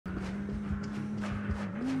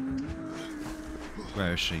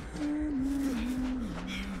Where is she?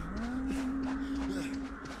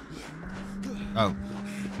 Oh,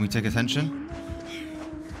 can we take attention?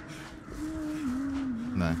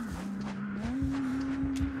 No.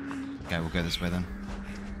 Okay, we'll go this way then.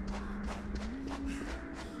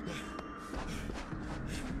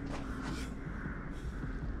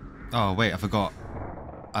 Oh wait, I forgot.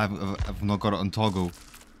 I've not got it on toggle.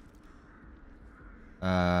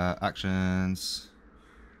 Actions.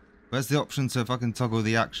 Where's the option to fucking toggle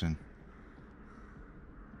the action?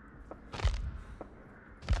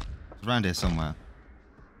 It's around here somewhere.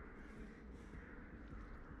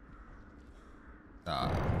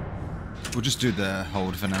 We'll just do the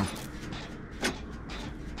hold for now.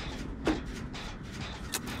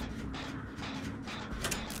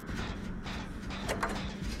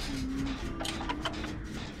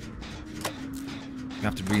 I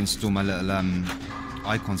have to reinstall my little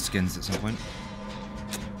icon skins at some point.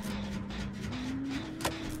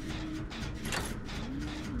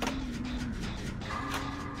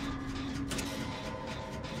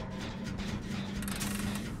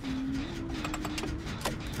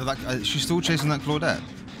 So she's still chasing that Claudette.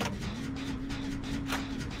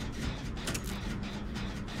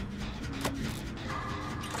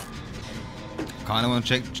 Kind of want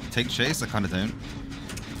to take chase. I kind of don't.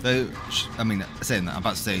 Though, I mean, saying that, I'm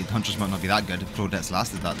about to say Huntress might not be that good if Claudette's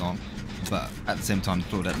lasted that long, but at the same time,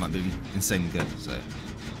 Claudette might be insanely good, so.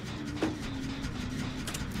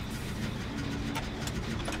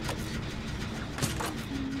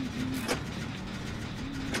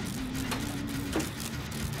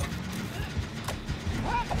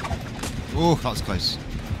 Oh, that was close.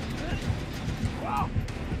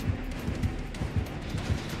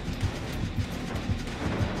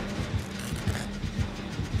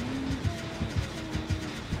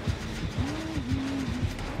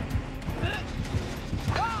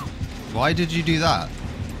 Why did you do that?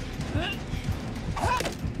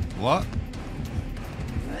 What?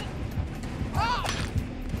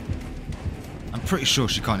 I'm pretty sure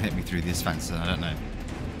she can't hit me through this fence, I don't know.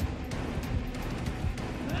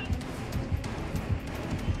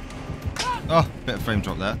 Oh, bit of frame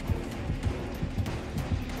drop there.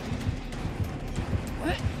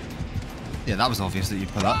 Yeah, that was obvious that you'd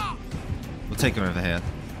pull up. We'll take her over here.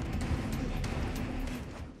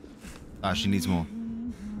 Ah, she needs more.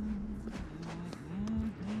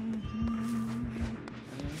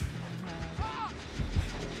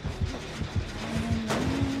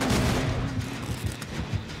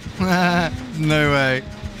 No way.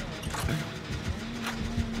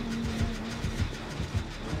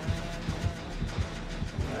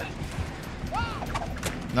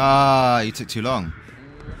 Ah, you took too long.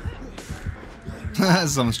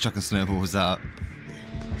 Someone's chucking snowballs out.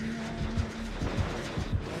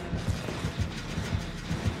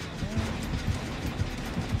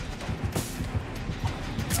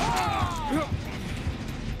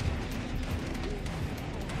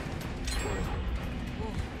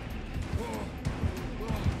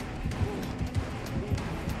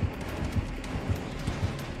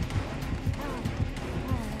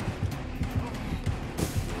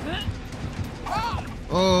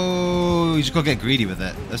 Oh, you just gotta get greedy with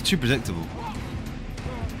it. That's too predictable.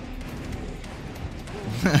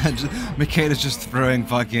 Michaela's just throwing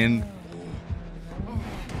fucking...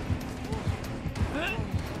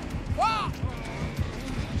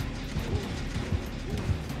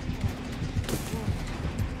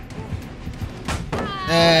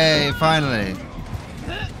 Hey, finally.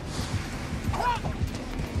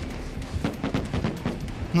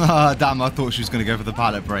 Ah, damn, I thought she was gonna go for the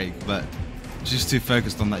pallet break, but... she's too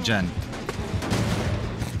focused on that gen.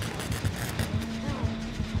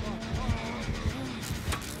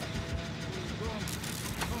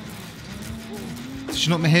 Did she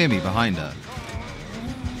not hear me behind her?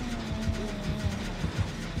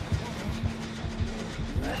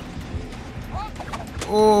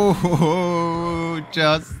 Oh,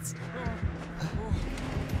 just...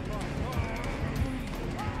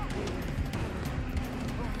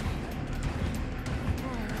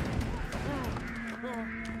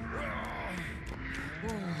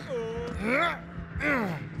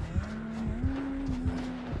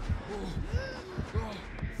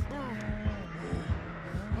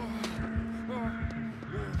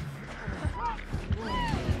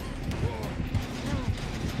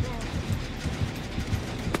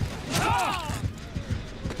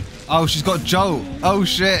 Oh, she's got Joel. Oh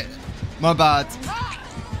shit. My bad.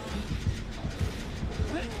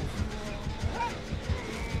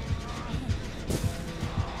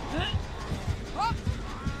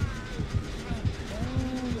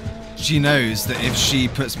 She knows that if she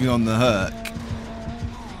puts me on the hook,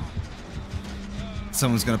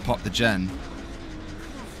 someone's gonna pop the gen.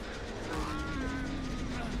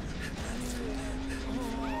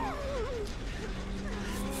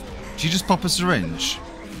 Did you just pop a syringe?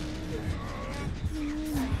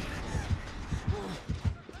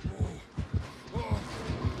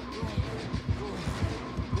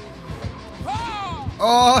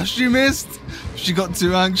 Oh, she missed. She got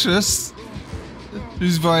too anxious.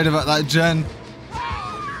 She's worried about that gen.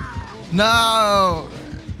 No!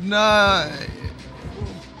 No!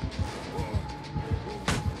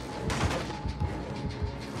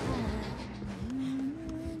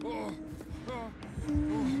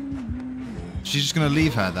 She's just gonna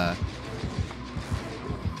leave her there.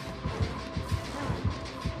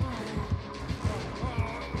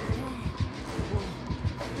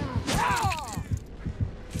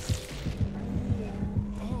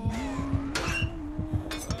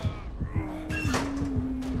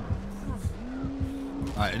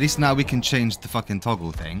 Alright, at least now we can change the fucking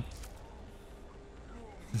toggle thing.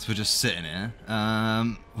 Since we're just sitting here.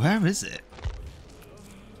 Where is it?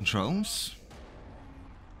 Controls?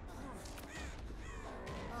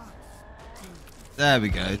 There we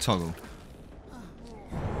go, toggle.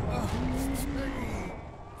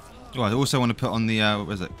 Oh, I also want to put on the,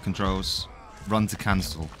 what is it, controls. Run to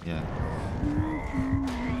cancel, yeah.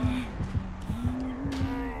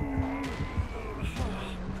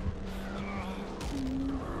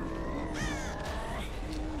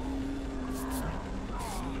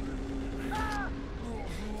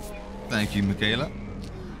 Thank you, Michaela.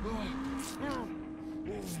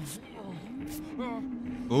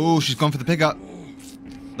 Oh, she's gone for the pickup.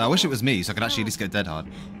 I wish it was me, so I could actually at least get dead hard.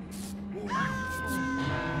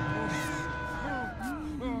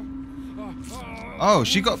 Oh,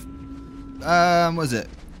 she got, what is it?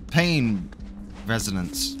 Pain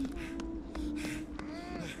resonance.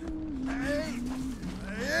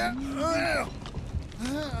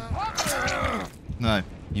 No,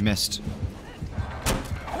 you missed.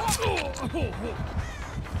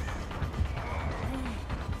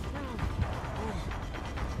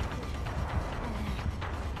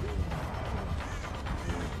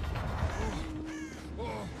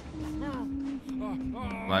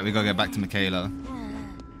 Right, we gotta go back to Michaela.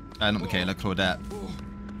 Not Michaela, Claudette.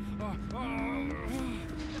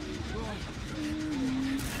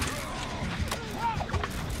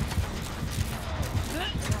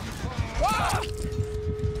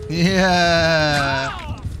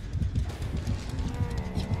 Yeah!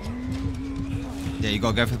 Yeah, you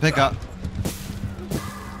gotta go for the pickup.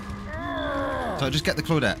 So just get the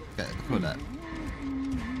Claudette. Get the Claudette.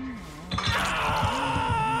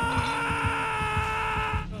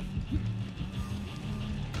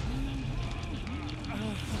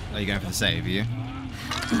 Are you going for the save, are you?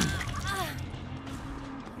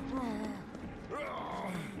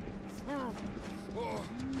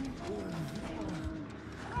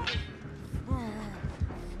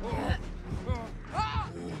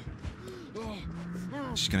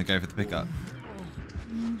 She's gonna go for the pickup.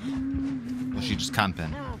 Or is she just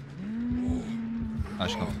camping? Oh,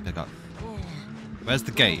 she got for the pickup. Where's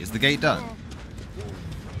the gate? Is the gate done?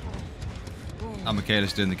 Oh,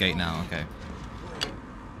 Michaela's doing the gate now, okay.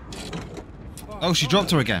 Oh, she dropped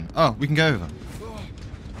her again. Oh, we can go over.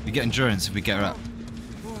 We get endurance if we get her up.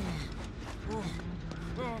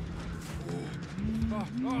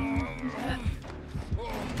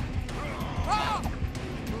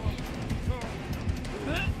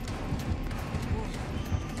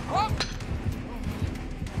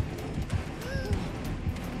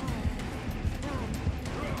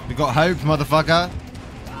 We got hope, motherfucker.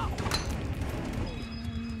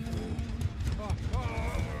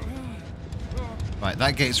 Right,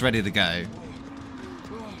 that gate's ready to go.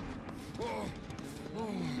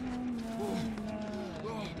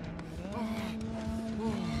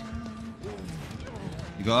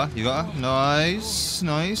 You got her? You got her? Nice,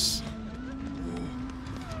 nice.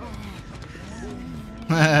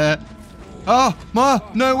 Oh, Ma!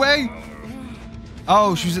 No way!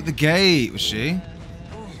 Oh, she was at the gate, was she?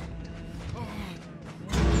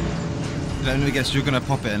 Let me guess, you're gonna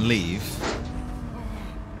pop it and leave.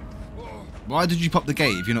 Why did you pop the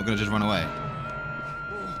gate if you're not gonna just run away?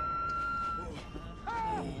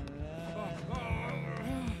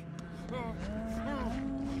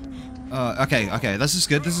 Okay, this is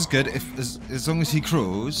good, this is good. If as long as he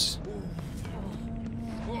crawls.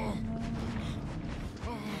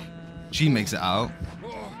 She makes it out.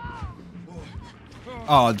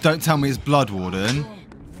 Oh, don't tell me it's Blood Warden.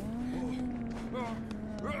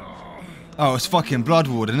 Oh, it's fucking Blood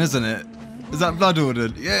Warden, isn't it? Is that Blood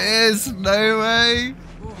Warden? Yeah, it is. No way.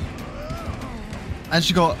 And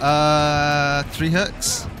she got 3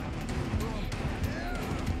 hooks.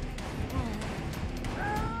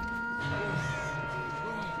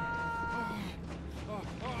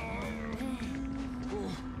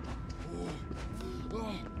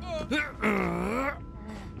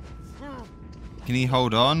 Can he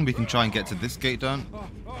hold on? We can try and get to this gate done.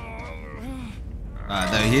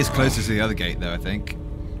 No, he is closer to the other gate though, I think.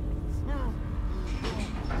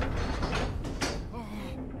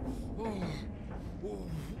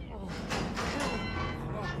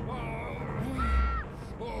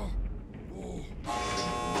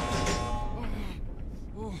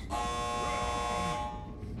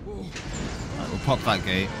 We'll pop that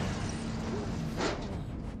gate.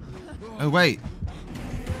 Oh wait.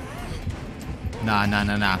 Nah.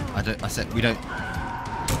 I said we don't.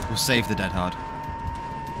 We'll save the dead hard.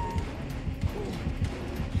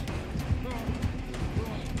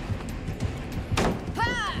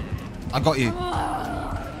 I got you.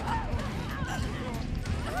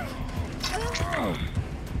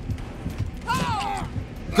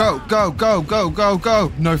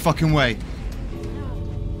 Go. No fucking way.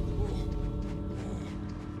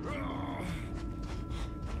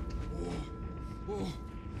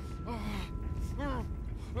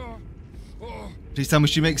 Please tell me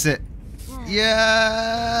she makes it.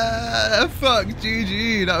 Yeah! Fuck,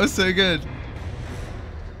 GG. That was so good.